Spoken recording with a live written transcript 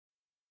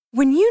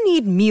When you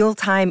need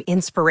mealtime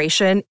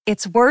inspiration,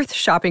 it's worth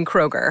shopping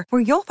Kroger,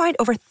 where you'll find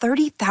over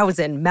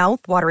 30,000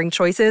 mouth-watering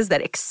choices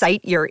that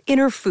excite your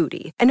inner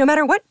foodie. And no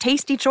matter what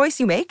tasty choice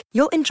you make,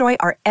 you'll enjoy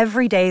our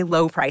everyday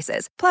low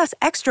prices, plus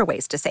extra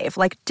ways to save,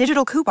 like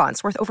digital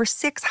coupons worth over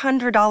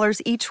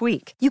 $600 each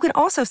week. You can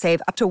also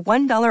save up to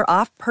 $1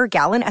 off per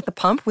gallon at the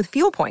pump with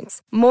fuel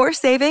points. More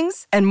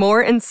savings and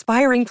more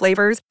inspiring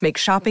flavors make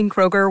shopping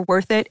Kroger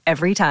worth it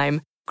every time.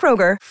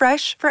 Kroger,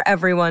 fresh for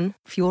everyone.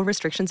 Fuel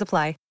restrictions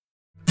apply.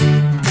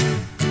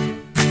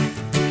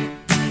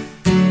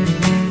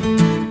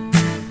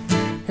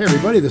 Hey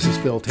everybody, this is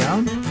Phil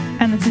Town.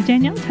 And this is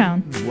Danielle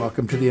Town.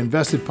 Welcome to the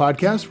Invested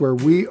Podcast, where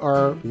we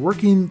are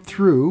working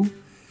through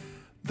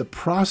the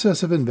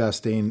process of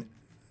investing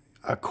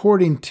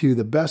according to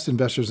the best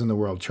investors in the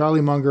world. Charlie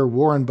Munger,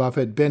 Warren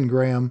Buffett, Ben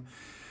Graham.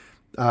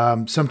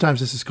 Sometimes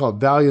this is called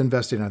value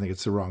investing. I think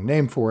it's the wrong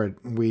name for it.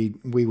 We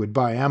would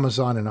buy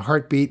Amazon in a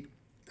heartbeat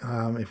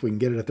if we can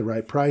get it at the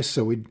right price.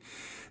 So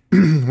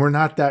we're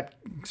not that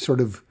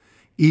sort of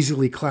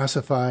easily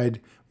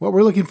classified. What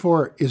we're looking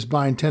for is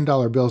buying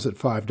 $10 bills at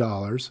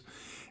 $5.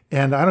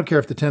 And I don't care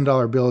if the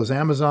 $10 bill is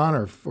Amazon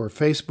or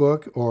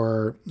Facebook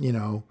or,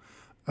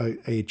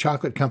 a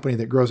chocolate company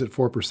that grows at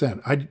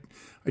 4%. I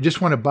just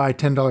want to buy a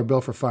 $10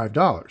 bill for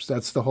 $5.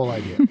 That's the whole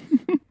idea.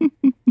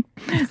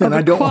 And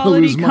I don't want to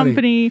lose money.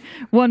 Company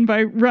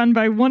run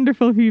by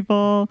wonderful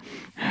people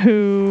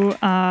who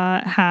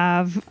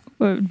have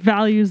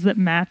values that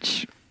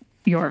match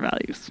your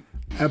values.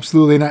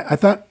 Absolutely. And I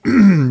thought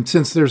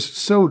since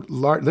there's a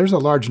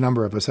large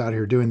number of us out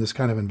here doing this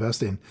kind of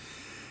investing,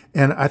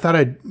 and I thought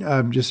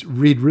I'd just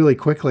read really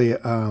quickly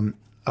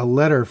a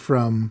letter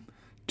from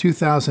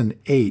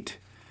 2008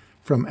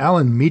 from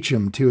Alan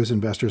Meacham to his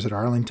investors at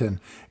Arlington.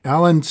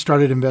 Alan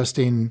started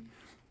investing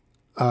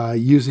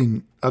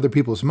using other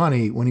people's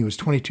money when he was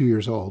 22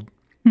 years old,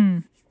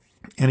 and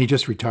he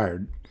just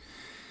retired.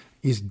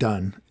 He's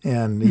done,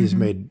 and he's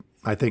made,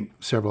 I think,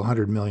 several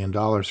 $100 million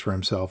for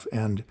himself.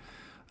 And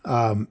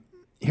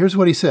here's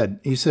what he said.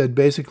 He said,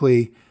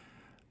 basically,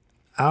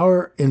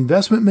 our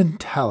investment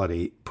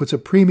mentality puts a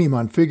premium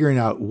on figuring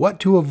out what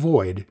to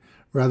avoid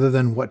rather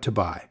than what to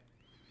buy.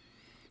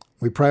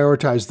 We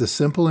prioritize the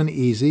simple and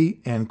easy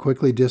and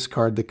quickly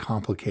discard the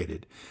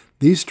complicated.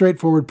 These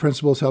straightforward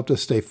principles helped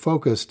us stay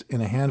focused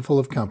in a handful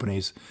of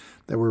companies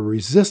that were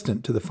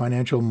resistant to the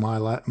financial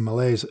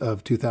malaise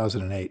of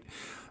 2008.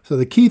 So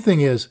the key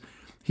thing is,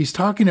 he's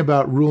talking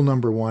about rule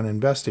number one,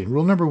 investing.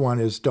 Rule number one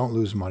is don't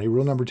lose money.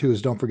 Rule number two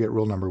is don't forget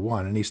rule number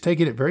one. And he's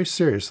taking it very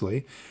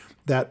seriously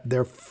that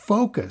their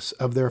focus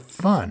of their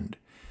fund,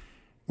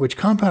 which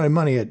compounded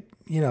money at,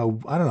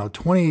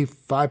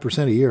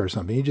 25% a year or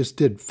something. He just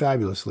did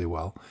fabulously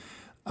well.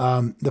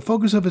 The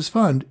focus of his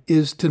fund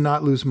is to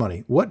not lose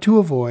money, what to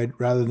avoid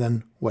rather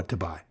than what to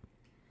buy.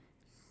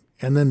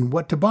 And then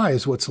what to buy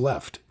is what's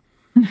left.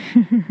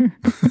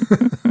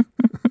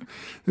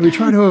 We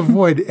try to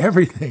avoid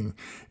everything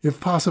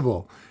if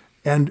possible.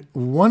 And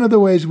one of the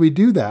ways we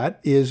do that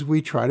is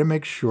we try to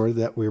make sure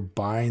that we're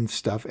buying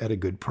stuff at a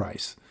good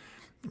price,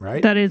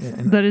 right? That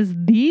is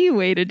the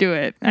way to do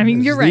it. I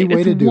mean, you're right.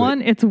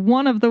 It's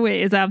one of the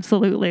ways,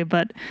 absolutely.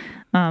 But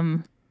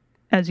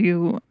as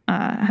you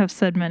have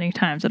said many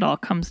times, it all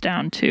comes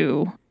down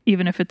to,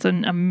 even if it's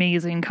an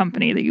amazing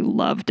company that you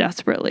love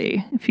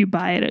desperately, if you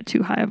buy it at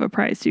too high of a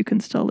price, you can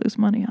still lose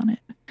money on it.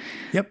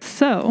 Yep.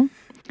 So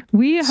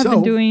we have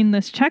been doing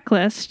this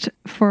checklist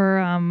for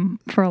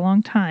a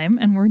long time,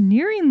 and we're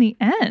nearing the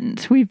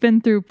end. We've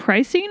been through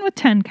pricing with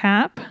 10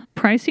 cap,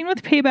 pricing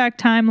with payback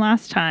time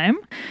last time,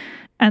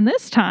 and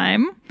this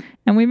time,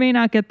 and we may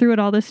not get through it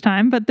all this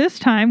time, but this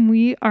time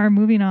we are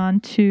moving on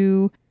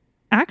to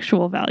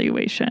actual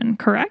valuation,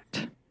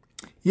 correct?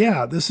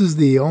 Yeah, this is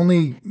the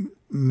only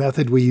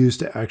method we use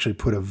to actually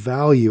put a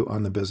value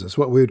on the business,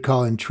 what we would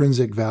call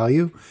intrinsic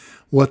value,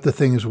 what the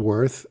thing is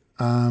worth.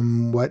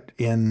 What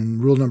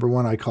in rule number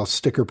one I call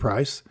sticker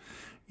price,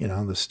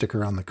 the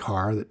sticker on the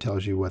car that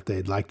tells you what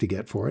they'd like to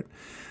get for it.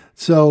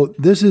 So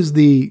this is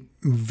the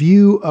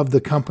view of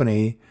the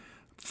company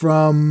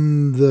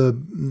from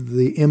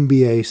the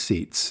MBA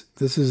seats.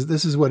 This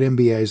is what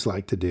MBAs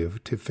like to do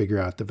to figure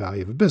out the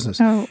value of a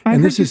business. Oh, I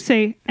heard you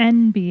say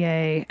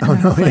NBA. Oh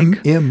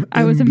no,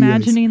 I was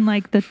imagining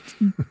like the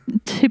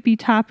tippy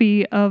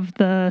toppy of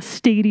the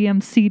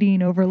stadium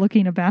seating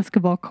overlooking a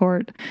basketball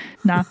court,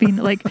 not being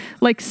like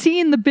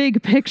seeing the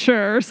big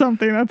picture or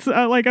something. That's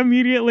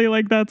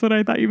immediately that's what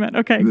I thought you meant.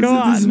 Okay, go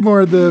on. This is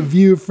more the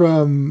view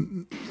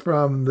from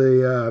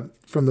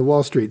the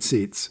Wall Street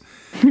seats.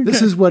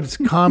 This is what's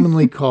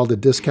commonly called a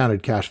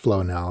discounted cash flow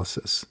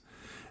analysis,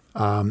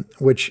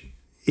 which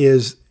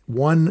is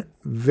one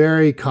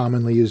very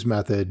commonly used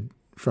method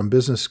from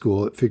business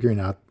school at figuring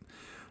out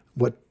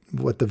what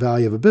the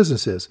value of a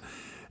business is.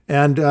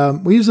 And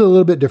we use it a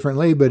little bit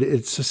differently, but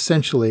it's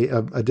essentially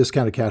a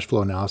discounted cash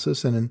flow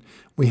analysis. And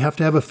we have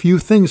to have a few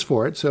things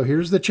for it. So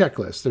here's the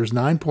checklist. There's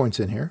 9 points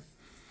in here.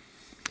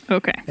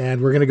 Okay.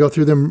 And we're going to go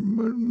through them.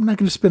 I'm not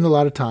going to spend a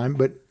lot of time,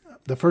 but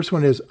the first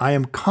one is I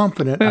am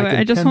confident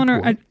I can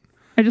pinpoint.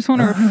 I I just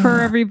want to refer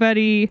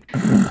everybody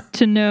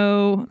to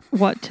know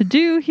what to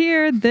do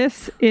here.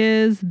 This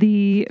is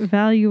the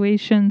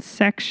valuation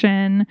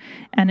section,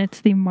 and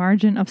it's the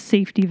margin of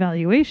safety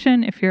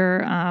valuation. If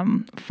you're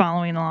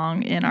following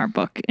along in our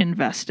book,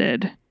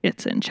 Invested,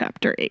 it's in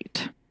chapter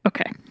 8.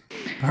 Okay.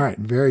 All right.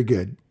 Very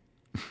good.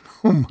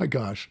 Oh my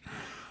gosh.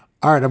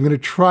 All right. I'm going to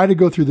try to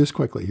go through this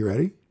quickly. You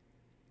ready?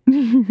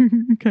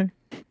 Okay.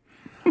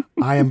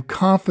 I am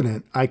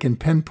confident I can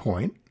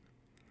pinpoint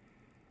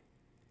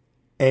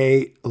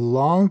a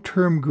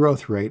long-term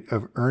growth rate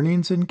of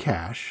earnings and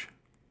cash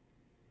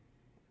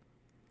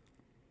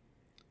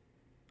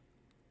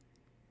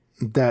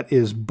that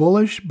is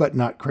bullish but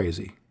not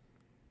crazy.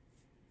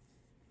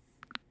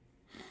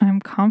 I'm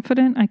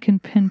confident I can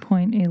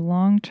pinpoint a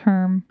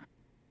long-term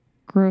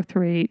growth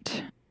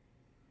rate.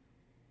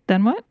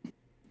 Then what?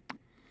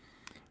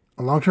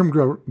 A long-term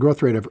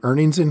growth rate of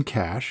earnings and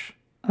cash.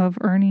 Of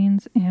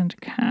earnings and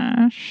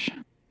cash.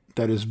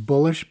 That is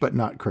bullish but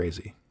not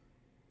crazy.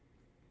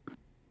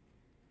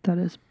 That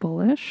is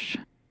bullish.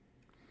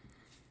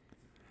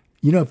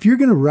 You know, if you're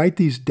going to write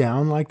these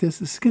down like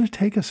this is going to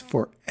take us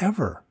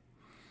forever.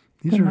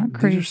 These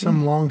are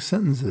some long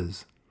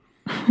sentences.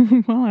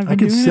 Well, I've been I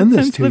can doing send it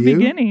this since to the you.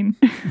 beginning.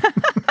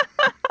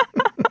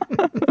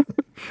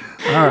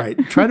 All right,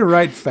 try to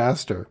write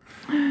faster.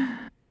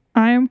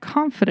 I am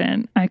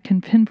confident I can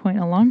pinpoint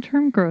a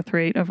long-term growth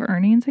rate of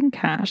earnings and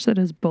cash that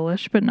is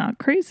bullish but not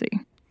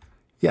crazy.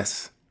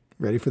 Yes.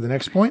 Ready for the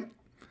next point?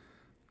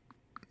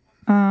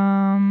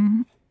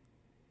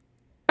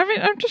 I mean,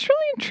 I'm just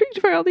really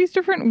intrigued by all these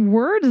different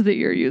words that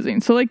you're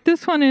using. So like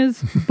this one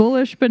is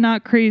bullish but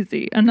not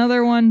crazy.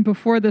 Another one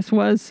before this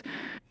was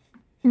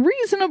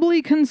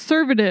reasonably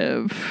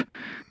conservative.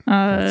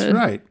 That's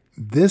right.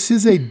 This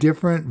is a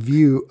different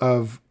view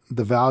of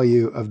the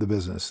value of the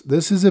business.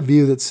 This is a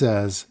view that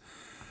says,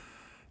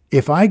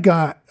 if I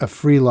got a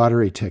free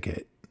lottery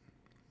ticket,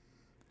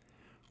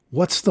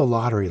 what's the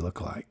lottery look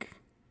like?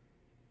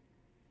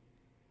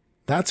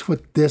 That's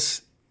what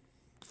this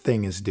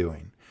thing is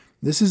doing.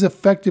 This is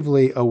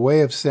effectively a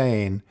way of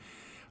saying,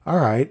 all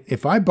right,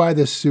 if I buy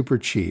this super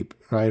cheap,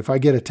 right? If I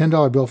get a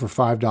 $10 bill for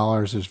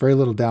 $5, there's very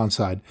little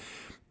downside.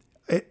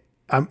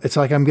 It's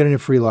like I'm getting a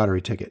free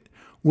lottery ticket.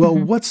 Well,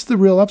 what's the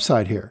real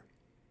upside here?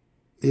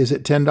 Is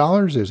it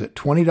 $10? Is it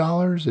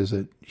 $20? Is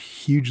it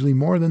hugely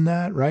more than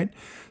that, right?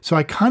 So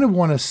I kind of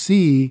want to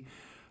see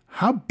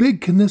how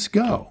big can this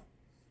go?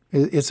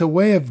 It's a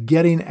way of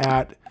getting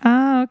at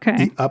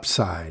the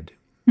upside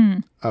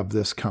of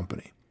this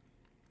company.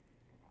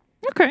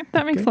 Okay,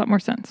 that makes a lot more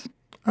sense.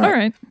 All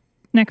right.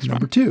 Next one.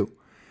 Number 2,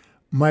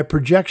 my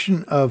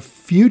projection of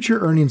future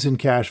earnings and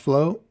cash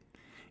flow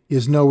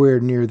is nowhere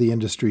near the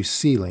industry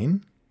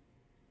ceiling.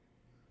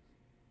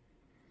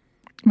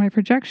 My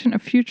projection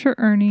of future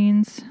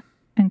earnings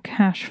and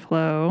cash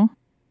flow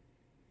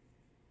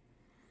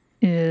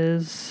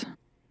is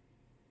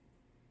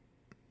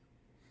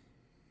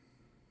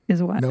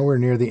what? Nowhere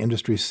near the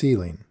industry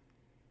ceiling.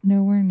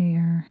 Nowhere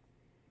near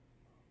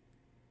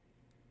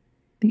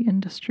the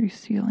industry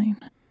ceiling.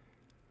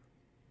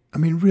 I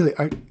mean, really,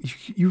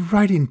 you're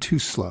writing too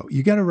slow.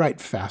 You got to write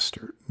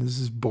faster. This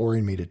is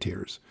boring me to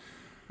tears.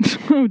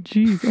 Oh,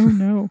 geez. Oh,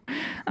 no.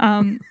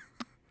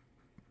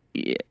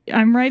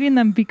 I'm writing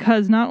them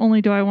because not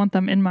only do I want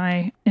them in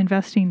my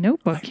investing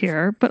notebook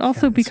here, but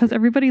also because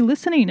everybody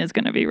listening is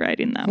going to be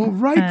writing them. Well,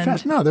 write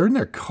fast. No, they're in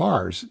their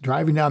cars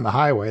driving down the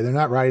highway. They're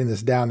not writing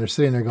this down. They're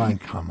sitting there going,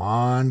 come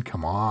on,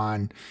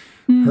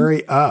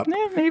 hurry up.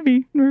 Yeah,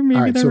 maybe. Or maybe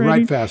all right, so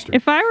write faster.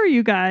 If I were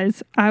you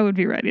guys, I would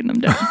be writing them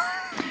down.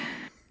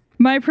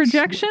 My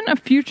projection of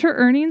future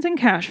earnings and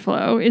cash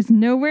flow is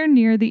nowhere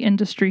near the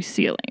industry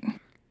ceiling.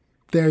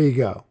 There you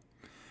go.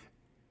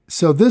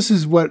 So this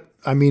is what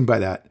I mean by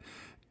that.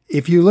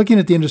 If you're looking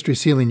at the industry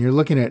ceiling, you're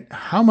looking at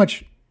how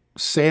much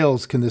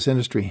sales can this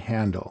industry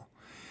handle.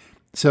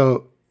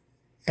 So,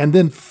 and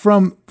then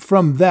from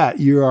that,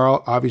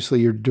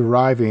 you're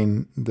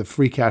deriving the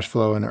free cash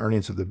flow and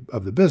earnings of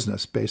the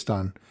business based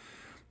on,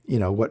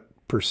 what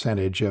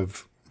percentage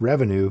of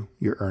revenue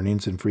your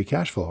earnings and free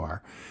cash flow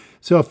are.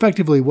 So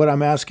effectively, what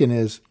I'm asking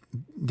is,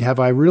 have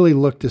I really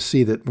looked to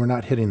see that we're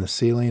not hitting the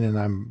ceiling and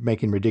I'm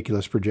making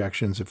ridiculous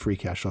projections of free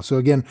cash flow? So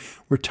again,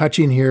 we're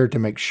touching here to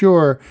make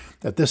sure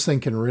that this thing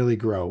can really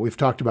grow. We've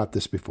talked about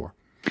this before.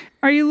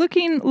 Are you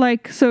looking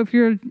so if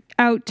you're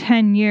out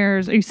 10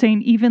 years, are you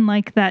saying even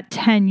like that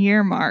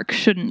 10-year mark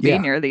shouldn't be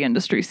near the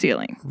industry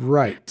ceiling?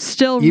 Right.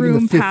 Still even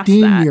room the past that.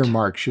 15-year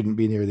mark shouldn't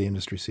be near the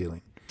industry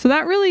ceiling. So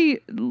that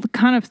really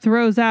kind of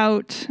throws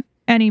out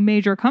any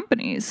major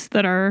companies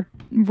that are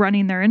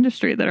running their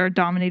industry, that are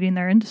dominating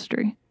their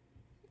industry.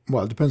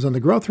 Well, it depends on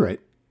the growth rate,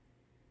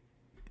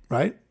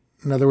 right?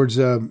 In other words,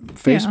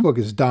 Facebook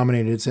has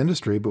dominated its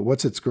industry, but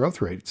what's its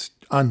growth rate? It's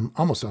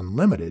almost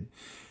unlimited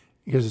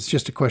because it's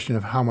just a question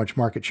of how much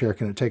market share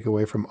can it take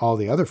away from all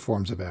the other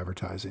forms of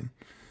advertising,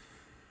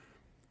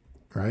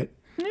 right?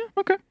 Yeah,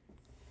 okay.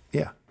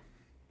 Yeah.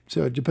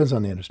 So it depends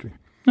on the industry.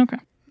 Okay.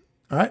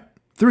 All right.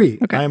 3,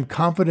 I am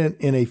confident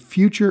in a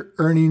future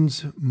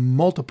earnings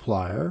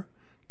multiplier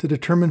to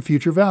determine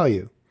future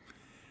value.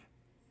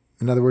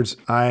 In other words,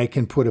 I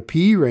can put a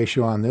PE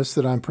ratio on this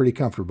that I'm pretty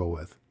comfortable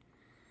with.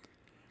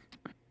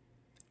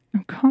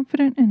 I'm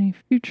confident in a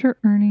future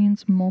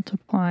earnings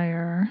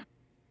multiplier.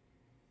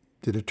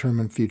 To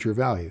determine future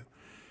value.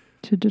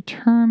 To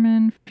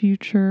determine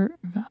future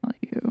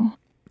value.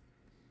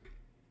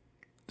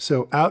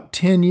 So out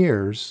 10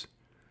 years,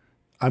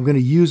 I'm going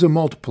to use a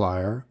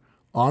multiplier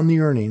on the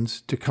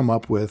earnings to come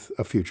up with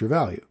a future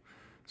value.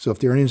 So if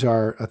the earnings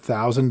are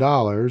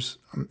 $1,000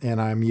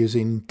 and I'm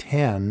using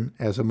 10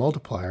 as a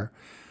multiplier,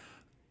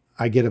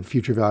 I get a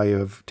future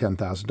value of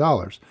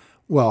 $10,000.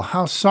 Well,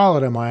 how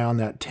solid am I on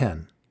that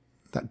 10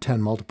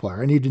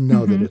 multiplier? I need to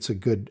know that it's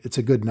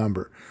a good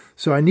number.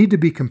 So I need to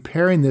be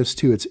comparing this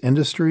to its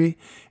industry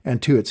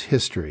and to its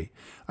history.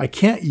 I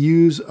can't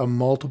use a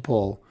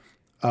multiple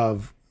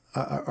of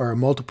or a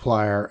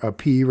multiplier, a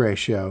PE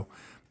ratio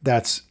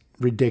that's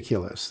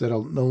ridiculous,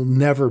 that'll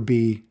never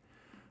be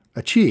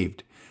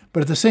achieved.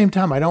 But at the same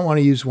time, I don't want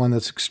to use one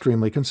that's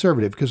extremely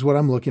conservative, because what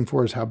I'm looking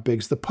for is how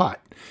big's the pot.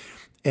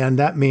 And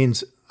that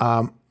means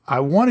I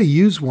want to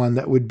use one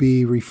that would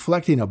be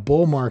reflecting a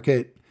bull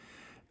market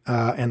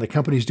and the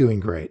company's doing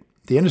great.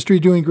 The industry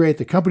doing great,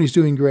 the company's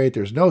doing great,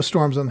 there's no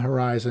storms on the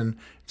horizon,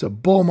 it's a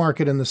bull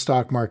market in the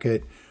stock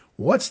market.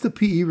 What's the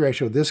PE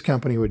ratio this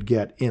company would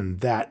get in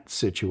that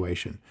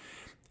situation?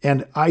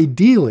 And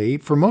ideally,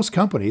 for most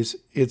companies,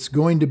 it's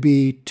going to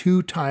be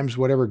 2 times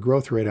whatever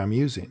growth rate I'm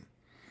using.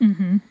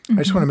 I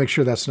just want to make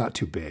sure that's not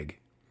too big,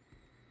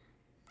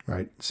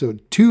 right? So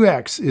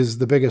 2x is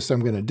the biggest I'm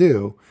going to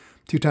do,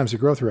 2 times the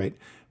growth rate,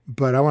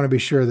 but I want to be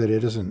sure that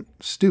it isn't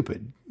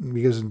stupid,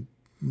 because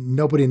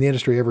nobody in the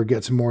industry ever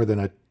gets more than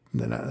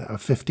a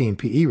 15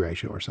 PE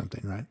ratio or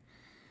something, right?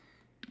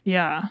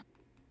 Yeah.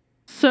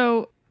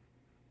 So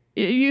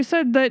you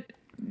said that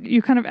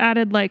you kind of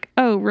added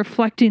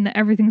reflecting that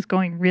everything's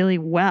going really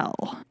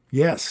well.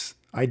 Yes.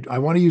 I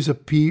want to use a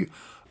P.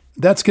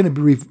 That's going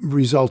to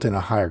result in a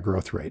higher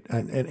growth rate.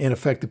 And in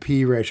effect, the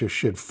PE ratio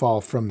should fall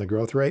from the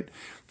growth rate,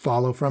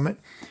 follow from it.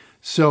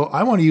 So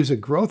I want to use a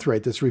growth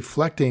rate that's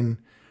reflecting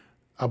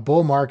a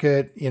bull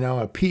market,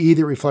 a PE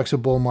that reflects a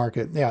bull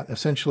market. Yeah,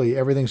 essentially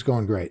everything's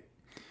going great.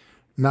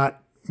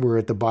 Not we're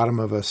at the bottom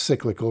of a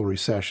cyclical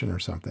recession or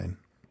something.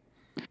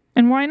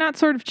 And why not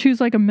sort of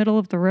choose like a middle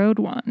of the road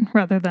one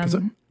rather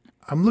than...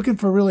 I'm looking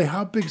for really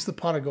how big's the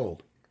pot of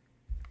gold?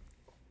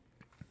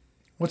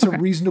 What's a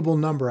reasonable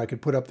number I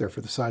could put up there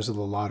for the size of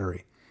the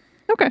lottery?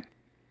 Okay.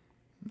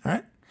 All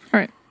right. All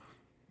right.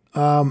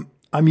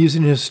 I'm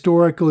using a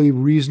historically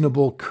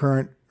reasonable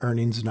current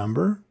earnings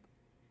number,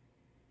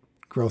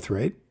 growth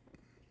rate.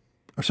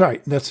 Or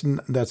sorry, that's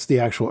the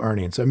actual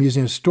earnings. I'm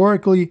using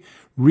historically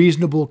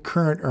reasonable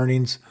current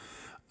earnings,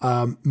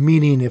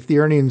 meaning if the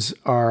earnings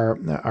are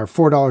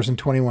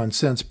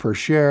 $4.21 per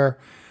share,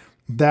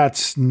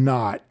 that's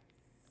not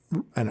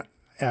an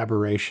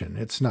aberration.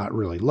 It's not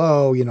really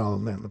low.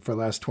 For the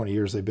last 20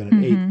 years, they've been at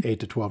 $8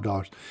 to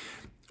 $12.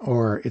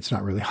 Or it's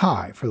not really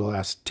high. For the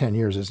last 10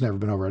 years, it's never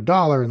been over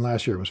 $1, and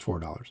last year it was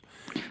 $4.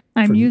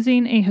 I'm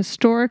using a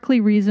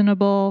historically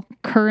reasonable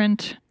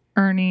current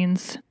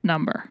earnings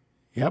number.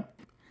 Yep.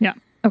 Yeah.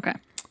 Okay.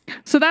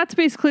 So that's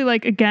basically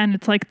again,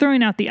 it's like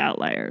throwing out the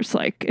outliers.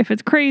 Like if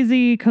it's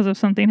crazy because of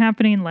something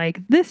happening, like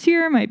this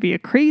year might be a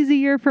crazy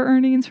year for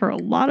earnings for a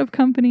lot of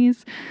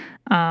companies.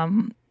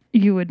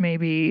 You would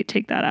maybe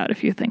take that out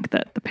if you think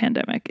that the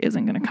pandemic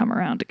isn't going to come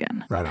around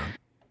again. Right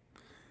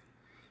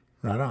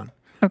on.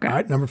 Okay. All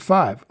right, number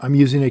 5. I'm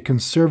using a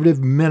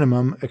conservative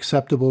minimum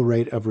acceptable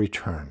rate of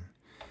return.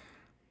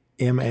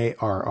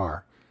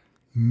 MARR.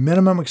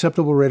 Minimum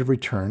acceptable rate of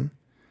return.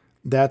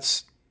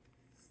 That's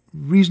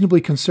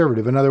reasonably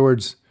conservative. In other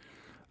words,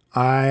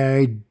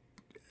 the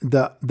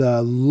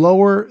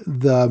lower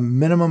the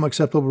minimum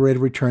acceptable rate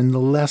of return, the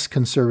less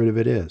conservative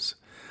it is.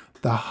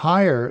 The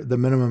higher the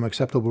minimum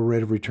acceptable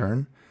rate of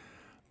return,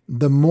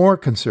 the more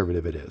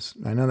conservative it is.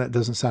 I know that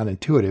doesn't sound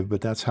intuitive, but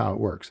that's how it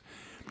works.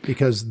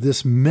 Because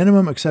this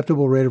minimum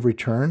acceptable rate of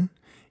return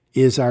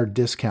is our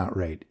discount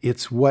rate.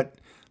 It's what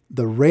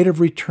the rate of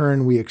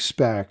return we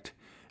expect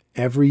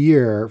every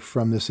year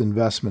from this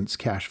investment's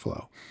cash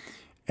flow.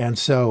 And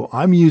so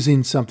I'm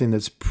using something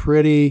that's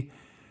pretty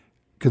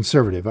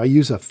conservative. I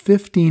use a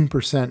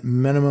 15%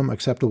 minimum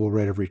acceptable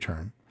rate of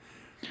return.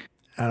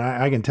 And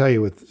I can tell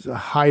you with a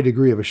high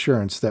degree of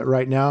assurance that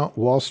right now,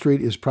 Wall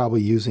Street is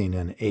probably using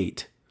an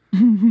 8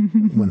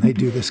 when they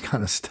do this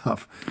kind of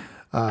stuff.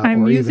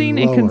 I'm using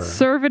a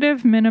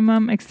conservative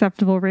minimum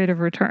acceptable rate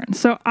of return.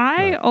 So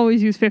I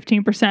always use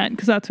 15%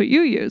 because that's what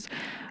you use.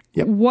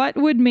 Yep. What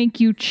would make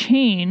you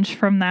change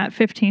from that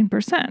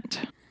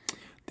 15%?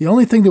 The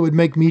only thing that would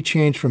make me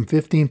change from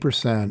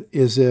 15%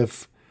 is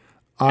if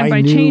I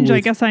by change, I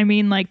guess I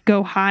mean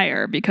go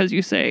higher because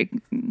you say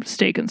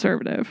stay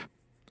conservative.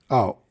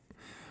 Oh.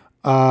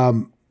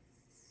 Well,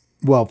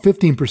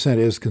 15%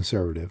 is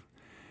conservative.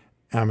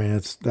 I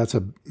mean, that's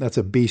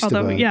a beast.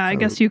 Although, I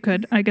guess you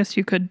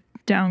could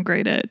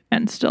downgrade it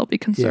and still be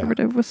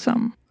conservative with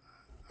some.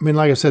 I mean,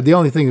 like I said, the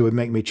only thing that would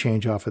make me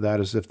change off of that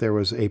is if there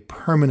was a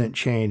permanent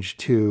change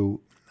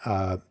to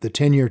the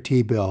 10-year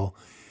T-bill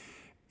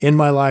in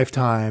my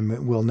lifetime,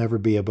 it will never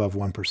be above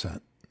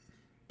 1%.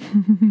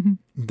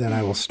 Then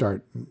I will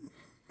start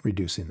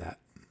reducing that.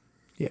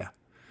 Yeah.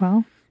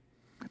 Well,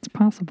 it's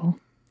possible.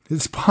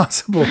 It's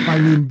possible. I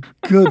mean,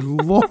 good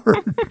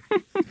Lord.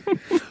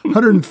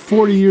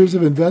 140 years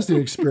of investing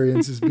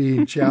experience is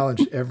being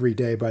challenged every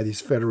day by these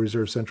Federal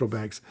Reserve central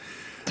banks.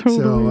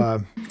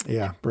 Totally.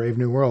 So, brave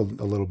new world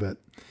a little bit.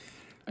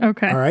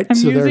 Okay. All right. I'm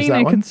so there's using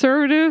that a one.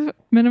 conservative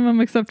minimum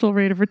acceptable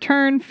rate of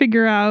return,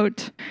 figure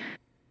out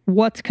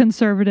what's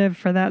conservative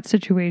for that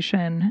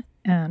situation,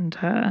 and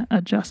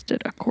adjust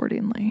it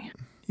accordingly.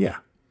 Yeah.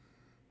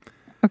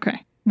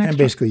 Okay. Next And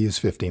basically use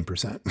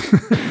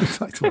 15%.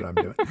 That's what I'm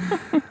doing.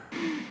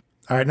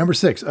 All right, number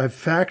 6. I've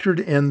factored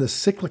in the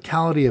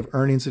cyclicality of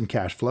earnings and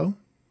cash flow.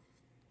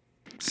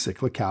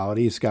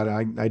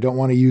 Cyclicality. I don't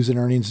want to use an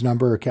earnings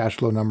number or cash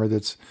flow number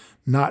that's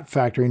not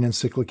factoring in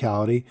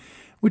cyclicality,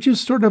 which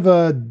is sort of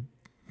a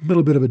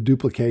little bit of a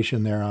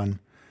duplication there on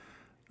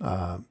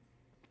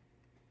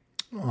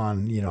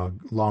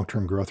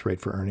long-term growth rate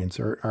for earnings,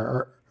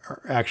 or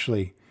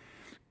actually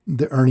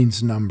the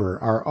earnings number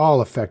are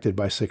all affected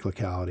by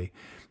cyclicality.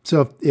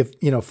 So if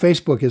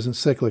Facebook isn't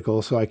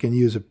cyclical, so I can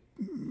use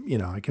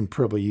I can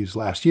probably use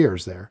last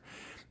year's there,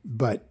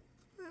 but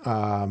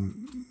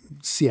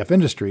CF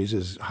Industries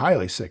is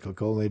highly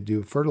cyclical. They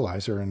do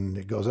fertilizer and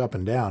it goes up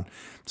and down.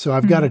 So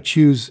I've got to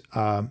choose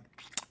a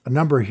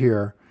number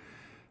here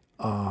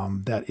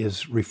that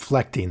is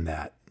reflecting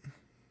that.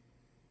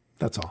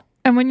 That's all.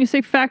 And when you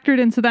say factored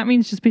in, so that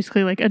means just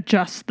basically like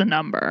adjust the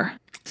number.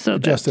 So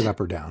adjust it up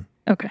or down.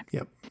 Okay.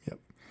 Yep.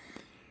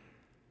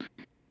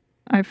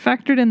 I've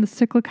factored in the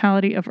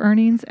cyclicality of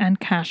earnings and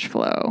cash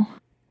flow.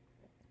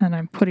 And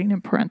I'm putting in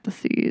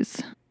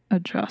parentheses,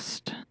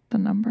 adjust the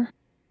number.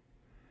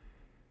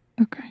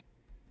 Okay.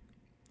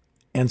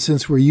 And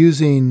since we're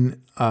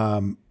using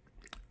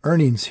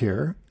earnings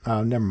here,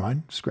 never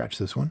mind, scratch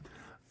this one.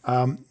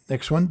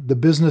 Next one, the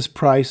business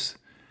price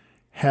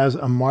has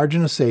a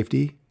margin of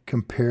safety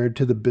compared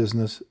to the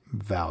business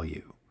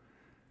value.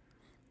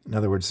 In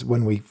other words,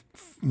 when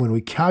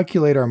we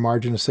calculate our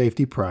margin of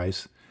safety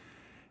price,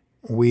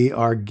 we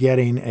are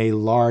getting a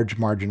large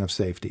margin of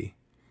safety.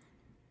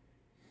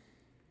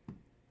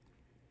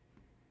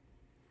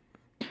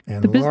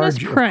 And the business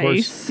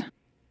price, of course,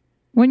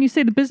 when you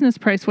say the business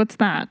price, what's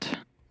that?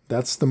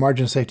 That's the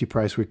margin of safety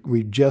price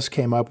we just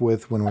came up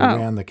with when we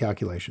ran the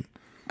calculation.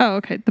 Oh,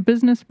 okay. The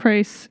business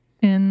price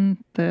in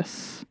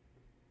this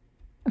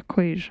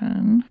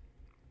equation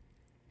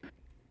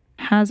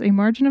has a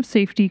margin of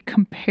safety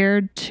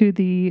compared to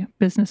the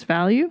business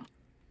value?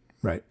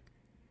 Right.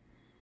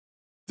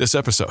 This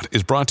episode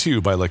is brought to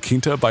you by La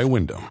Quinta by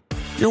Wyndham.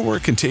 Your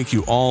work can take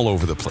you all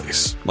over the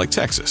place, like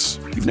Texas.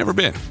 You've never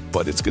been,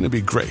 but it's going to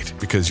be great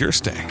because you're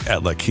staying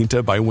at La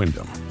Quinta by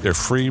Wyndham. Their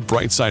free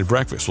Bright Side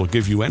breakfast will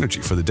give you energy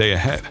for the day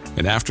ahead.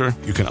 And after,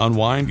 you can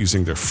unwind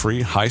using their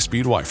free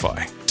high-speed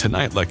Wi-Fi.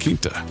 Tonight, La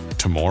Quinta.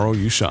 Tomorrow,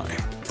 you shine.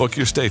 Book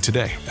your stay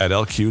today at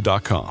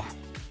lq.com.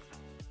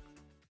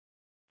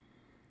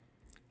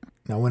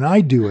 Now, when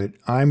I do it,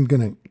 I'm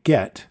going to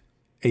get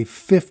a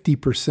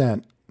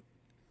 50%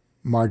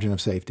 margin of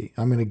safety.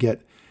 I'm going to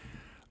get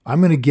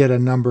a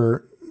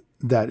number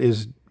that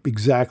is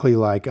exactly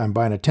like I'm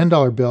buying a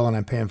 $10 bill and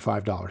I'm paying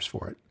 $5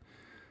 for it.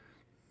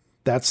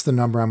 That's the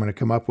number I'm going to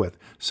come up with.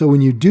 So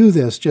when you do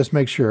this, just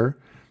make sure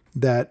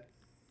that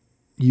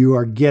you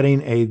are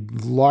getting a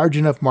large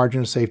enough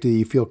margin of safety that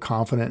you feel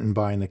confident in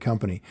buying the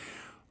company.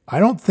 I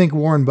don't think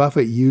Warren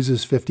Buffett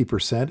uses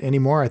 50%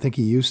 anymore. I think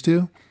he used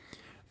to.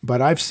 But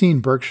I've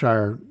seen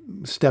Berkshire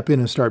step in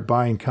and start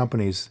buying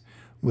companies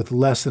with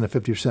less than a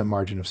 50%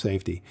 margin of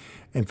safety.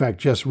 In fact,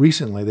 just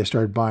recently, they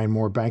started buying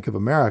more Bank of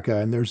America,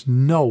 and there's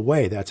no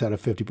way that's at a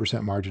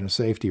 50% margin of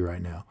safety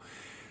right now,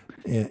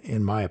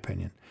 in my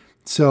opinion.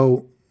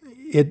 So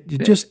it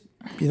just,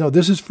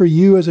 this is for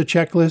you as a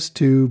checklist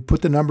to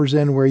put the numbers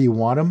in where you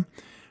want them.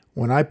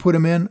 When I put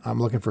them in, I'm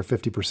looking for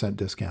 50%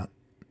 discount.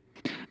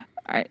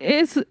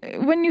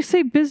 When you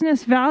say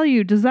business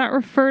value, does that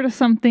refer to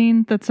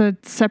something that's a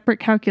separate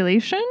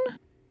calculation?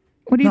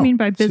 What do you mean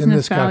by business in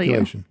this value?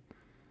 Calculation.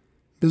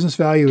 Business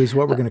value is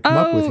what we're going to come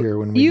up with here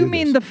when we do this. You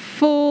mean the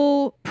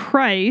full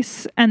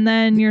price, and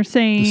then you're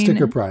saying the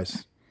sticker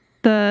price.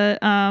 The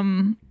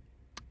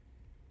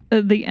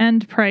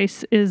end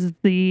price is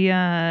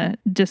the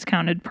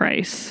discounted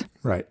price,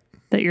 right?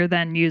 That you're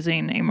then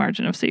using a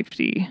margin of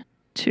safety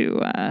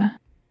to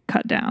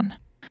cut down,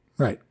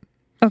 right?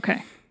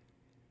 Okay.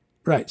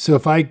 Right. So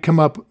if I come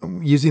up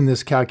using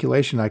this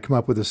calculation, I come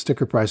up with a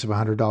sticker price of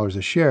 $100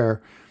 a share,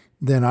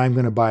 then I'm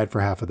going to buy it for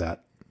half of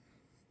that.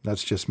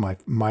 That's just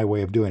my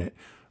way of doing it.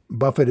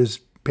 Buffett is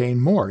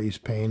paying more. He's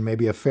paying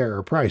maybe a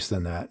fairer price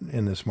than that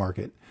in this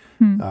market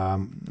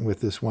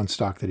with this one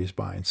stock that he's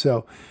buying.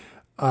 So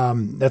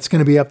that's going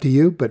to be up to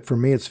you, but for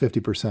me, it's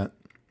 50%.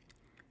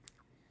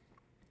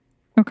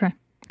 Okay.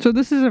 So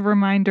this is a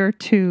reminder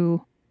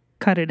to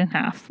cut it in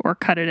half or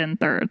cut it in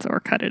thirds or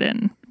cut it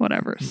in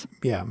whatevers.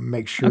 Yeah,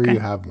 make sure you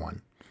have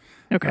one.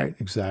 Okay. Right,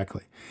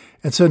 exactly.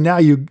 And so now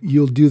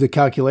you'll do the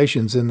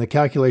calculations, and the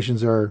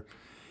calculations are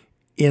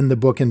in the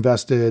book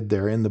Invested.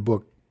 They're in the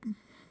book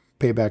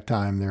Payback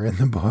Time. They're in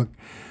the book.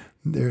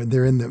 They're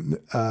in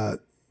the.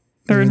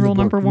 They're in rule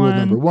number one. Rule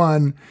number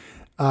one.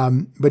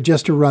 But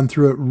just to run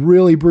through it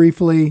really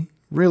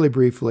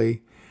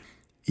briefly,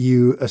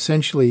 you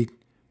essentially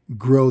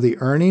grow the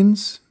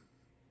earnings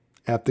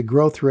at the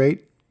growth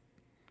rate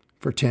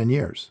for 10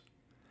 years.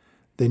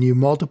 Then you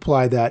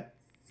multiply that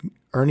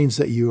earnings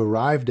that you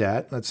arrived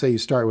at. Let's say you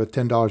start with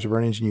 $10 of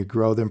earnings and you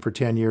grow them for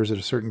 10 years at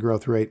a certain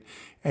growth rate,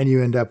 and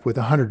you end up with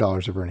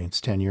 $100 of earnings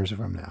 10 years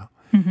from now.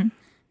 Mm-hmm.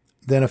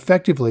 Then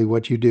effectively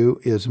what you do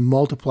is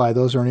multiply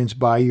those earnings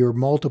by your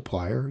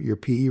multiplier, your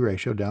PE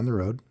ratio down the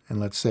road. And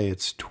let's say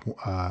it's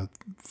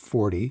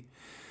 40.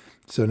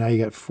 So now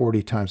you got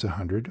 40 times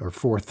 100, or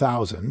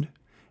 4,000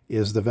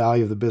 is the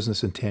value of the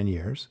business in 10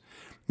 years.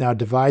 Now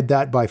divide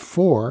that by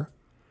 4,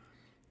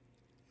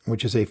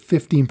 which is a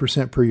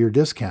 15% per year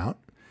discount.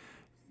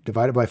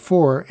 Divide it by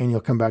 4 and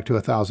you'll come back to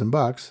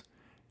 $1,000.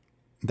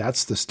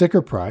 That's the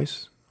sticker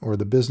price or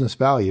the business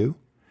value.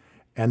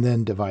 And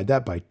then divide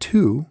that by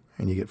 2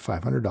 and you get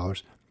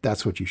 $500.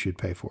 That's what you should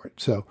pay for it.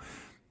 So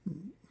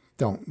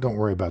don't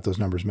worry about those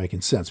numbers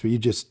making sense, but you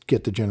just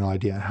get the general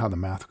idea of how the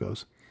math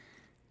goes.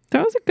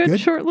 That was a good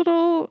short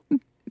little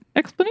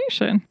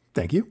explanation.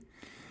 Thank you.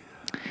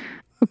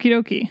 Okie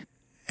dokie.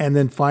 And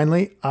then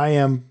finally, I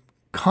am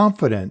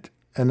confident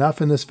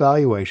enough in this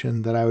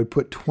valuation that I would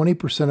put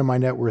 20% of my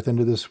net worth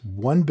into this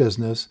one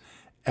business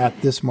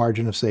at this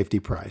margin of safety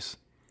price.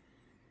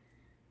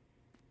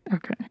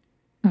 Okay.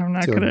 I'm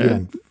not going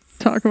to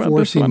talk about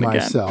this one again.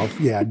 Forcing myself.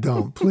 Yeah,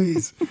 don't,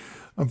 please.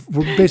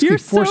 We're basically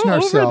forcing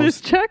ourselves. You're so over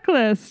this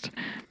checklist.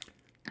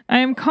 I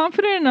am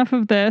confident enough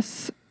of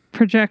this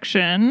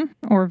projection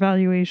or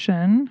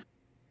valuation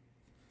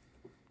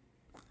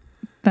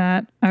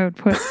that I would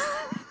put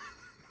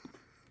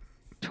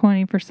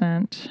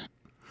 20%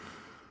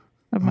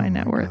 of my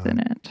net worth in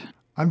it.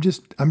 I'm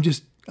just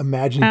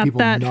imagining at people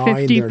that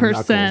gnawing 50% their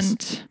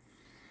knuckles.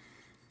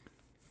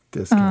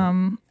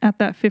 Discount. At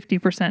that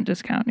 50%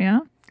 discount,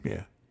 yeah?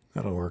 Yeah,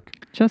 that'll work.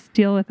 Just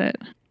deal with it.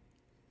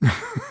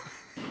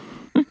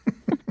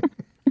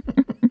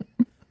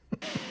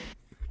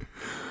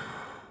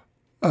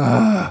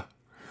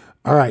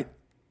 All right.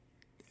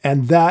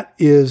 And that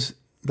is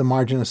the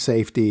margin of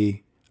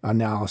safety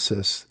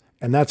analysis.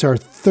 And that's our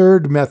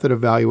third method of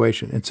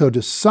valuation. And so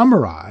to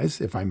summarize,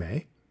 if I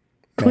may.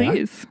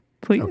 Please.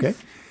 Okay.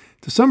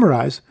 To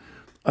summarize,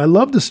 I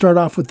love to start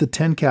off with the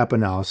 10 cap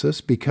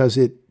analysis because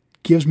it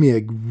gives me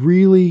a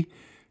really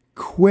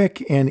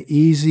quick and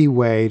easy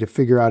way to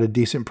figure out a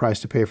decent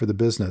price to pay for the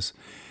business.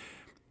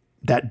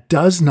 That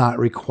does not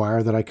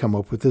require that I come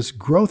up with this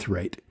growth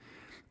rate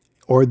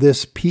or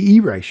this PE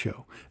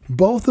ratio,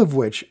 both of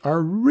which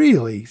are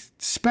really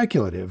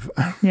speculative.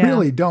 I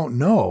really don't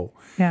know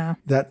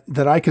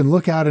that I can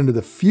look out into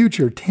the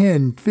future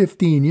 10,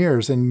 15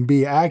 years and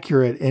be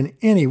accurate in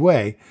any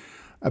way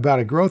about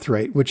a growth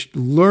rate, which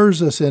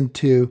lures us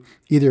into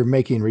either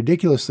making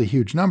ridiculously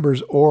huge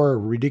numbers or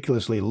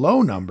ridiculously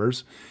low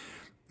numbers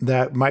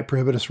that might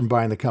prohibit us from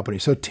buying the company.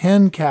 So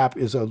 10 cap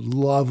is a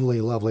lovely,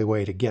 lovely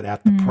way to get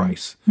at the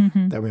price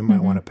that we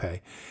might want to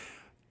pay.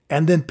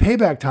 And then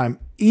payback time,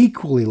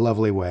 equally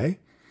lovely way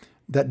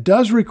that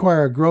does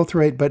require a growth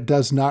rate, but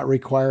does not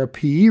require a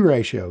PE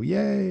ratio.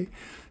 Yay.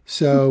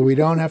 So we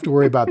don't have to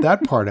worry about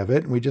that part of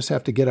it. We just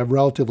have to get a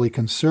relatively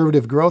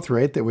conservative growth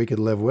rate that we could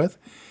live with.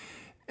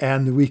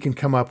 And we can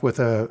come up with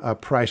a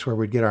price where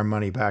we'd get our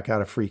money back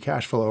out of free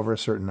cash flow over a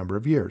certain number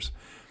of years.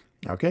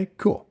 Okay,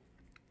 cool.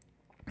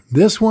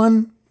 This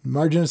one,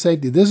 margin of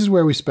safety, this is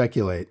where we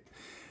speculate.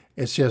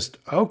 It's just,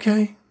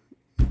 okay,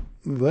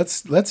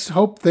 let's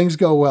hope things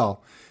go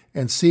well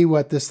and see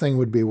what this thing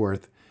would be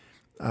worth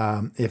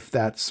if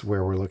that's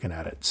where we're looking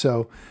at it.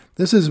 So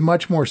this is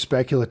much more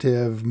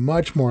speculative,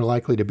 much more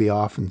likely to be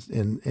off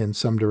in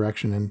some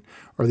direction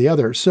or the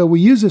other. So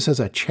we use this as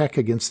a check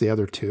against the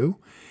other two.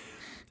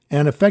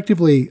 And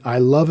effectively, I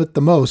love it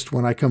the most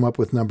when I come up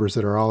with numbers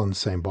that are all in the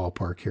same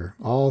ballpark here.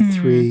 All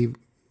three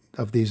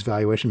of these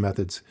valuation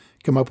methods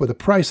come up with a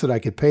price that I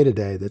could pay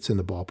today that's in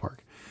the ballpark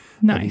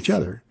of each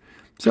other.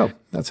 So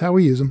that's how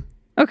we use them.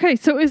 Okay,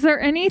 so is there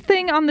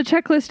anything on the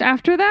checklist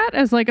after that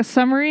as like a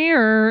summary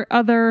or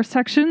other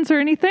sections or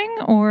anything?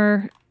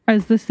 Or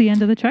is this the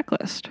end of the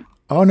checklist?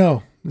 Oh,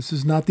 no. This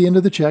is not the end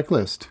of the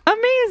checklist.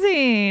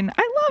 Amazing.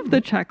 I love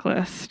the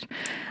checklist.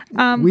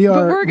 But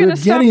we're going to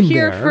stop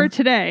here for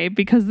today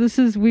because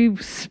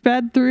we've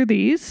sped through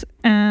these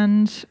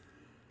and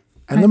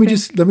let me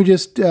just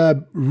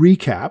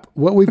recap.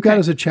 What we've got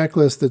is a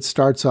checklist that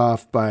starts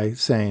off by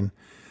saying,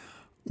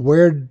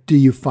 where do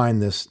you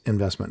find this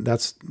investment?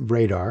 That's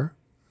radar.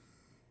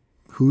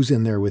 Who's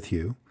in there with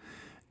you?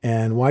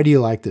 And why do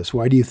you like this?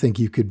 Why do you think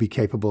you could be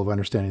capable of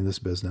understanding this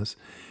business?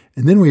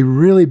 And then we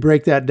really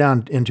break that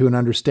down into an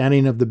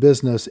understanding of the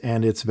business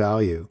and its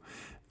value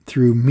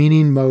through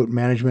meaning, moat,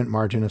 management,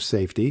 margin of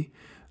safety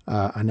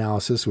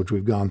analysis, which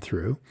we've gone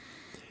through.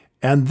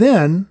 And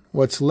then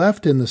what's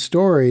left in the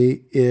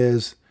story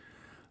is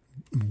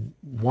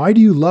why do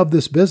you love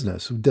this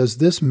business? Does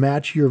this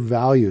match your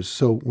values?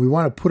 So we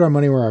want to put our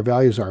money where our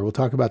values are. We'll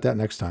talk about that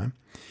next time.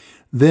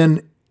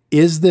 Then,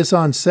 is this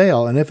on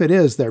sale? And if it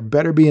is, there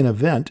better be an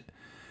event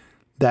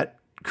that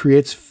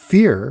creates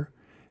fear,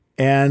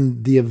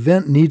 and the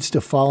event needs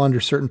to fall under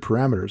certain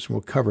parameters.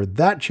 We'll cover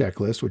that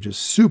checklist, which is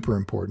super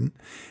important.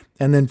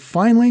 And then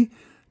finally,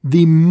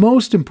 the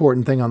most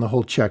important thing on the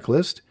whole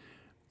checklist,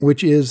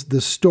 which is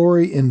the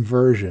story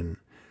inversion,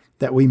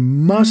 that we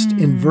must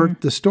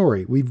invert the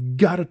story. We've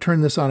got to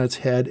turn this on its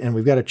head, and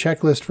we've got a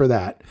checklist for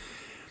that.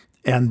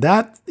 And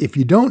that, if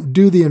you don't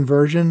do the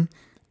inversion,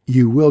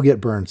 you will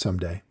get burned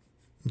someday.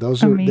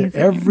 Those are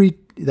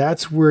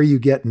that's where you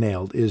get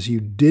nailed, is you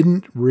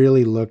didn't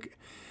really look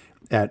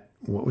at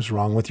what was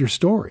wrong with your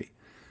story.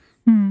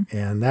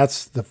 And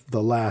that's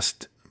the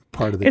last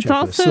part of the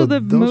checklist. It's also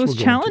the most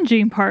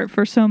challenging part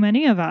for so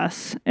many of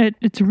us.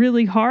 It's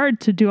really hard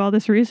to do all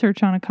this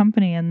research on a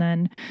company and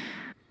then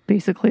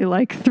basically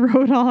like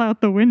throw it all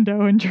out the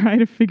window and try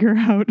to figure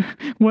out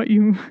what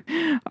you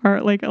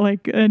are like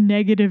a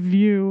negative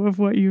view of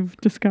what you've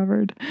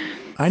discovered.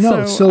 I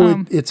know.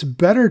 So it's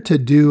better to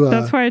do.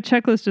 That's why a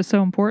checklist is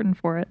so important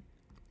for it.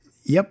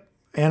 Yep.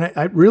 And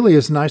it really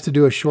is nice to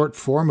do a short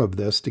form of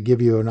this to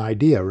give you an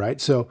idea, right?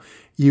 So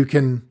you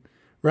can,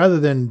 rather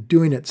than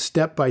doing it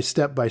step by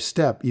step by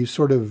step, you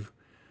sort of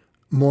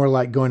more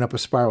like going up a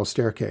spiral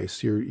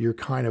staircase. You're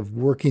kind of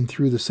working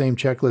through the same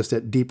checklist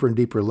at deeper and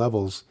deeper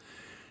levels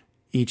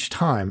each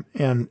time.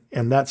 And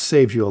that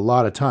saves you a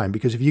lot of time,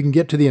 because if you can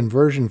get to the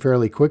inversion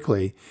fairly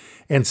quickly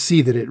and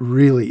see that it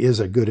really is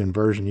a good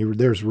inversion,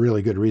 there's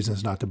really good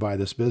reasons not to buy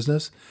this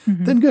business,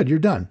 then good, you're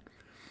done.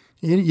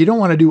 You don't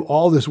want to do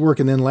all this work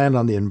and then land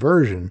on the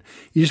inversion.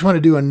 You just want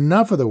to do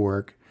enough of the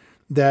work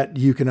that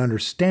you can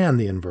understand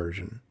the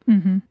inversion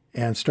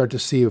and start to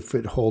see if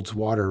it holds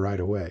water right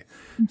away.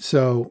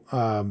 So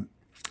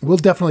we'll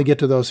definitely get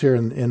to those here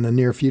in the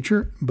near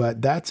future,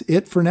 but that's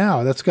it for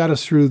now. That's got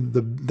us through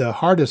the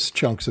hardest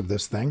chunks of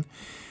this thing,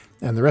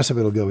 and the rest of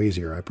it will go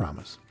easier, I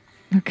promise.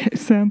 Okay,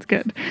 sounds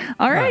good.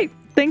 All right.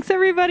 Thanks,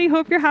 everybody.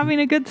 Hope you're having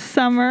a good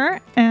summer,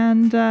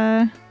 and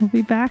we'll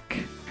be back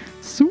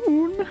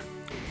soon.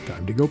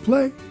 Time to go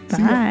play.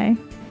 Bye.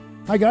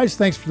 Hi, guys.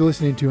 Thanks for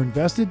listening to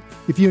Invested.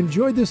 If you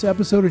enjoyed this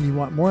episode and you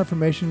want more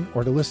information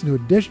or to listen to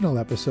additional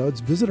episodes,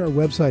 visit our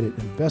website at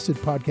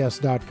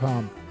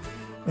investedpodcast.com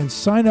and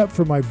sign up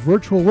for my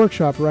virtual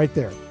workshop right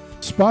there.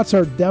 Spots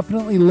are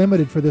definitely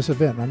limited for this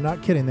event. I'm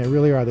not kidding. They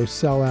really are. They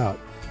sell out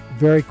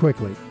very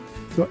quickly.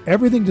 So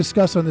everything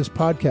discussed on this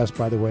podcast,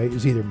 by the way,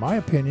 is either my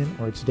opinion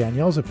or it's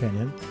Danielle's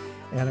opinion.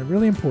 And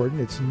really important,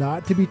 it's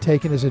not to be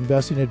taken as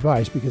investing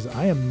advice, because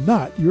I am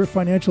not your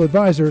financial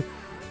advisor,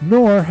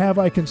 nor have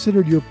I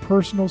considered your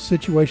personal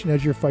situation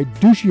as your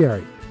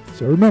fiduciary.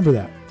 So remember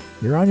that.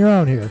 You're on your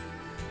own here.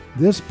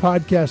 This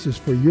podcast is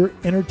for your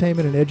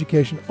entertainment and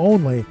education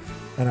only,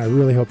 and I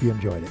really hope you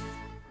enjoyed it.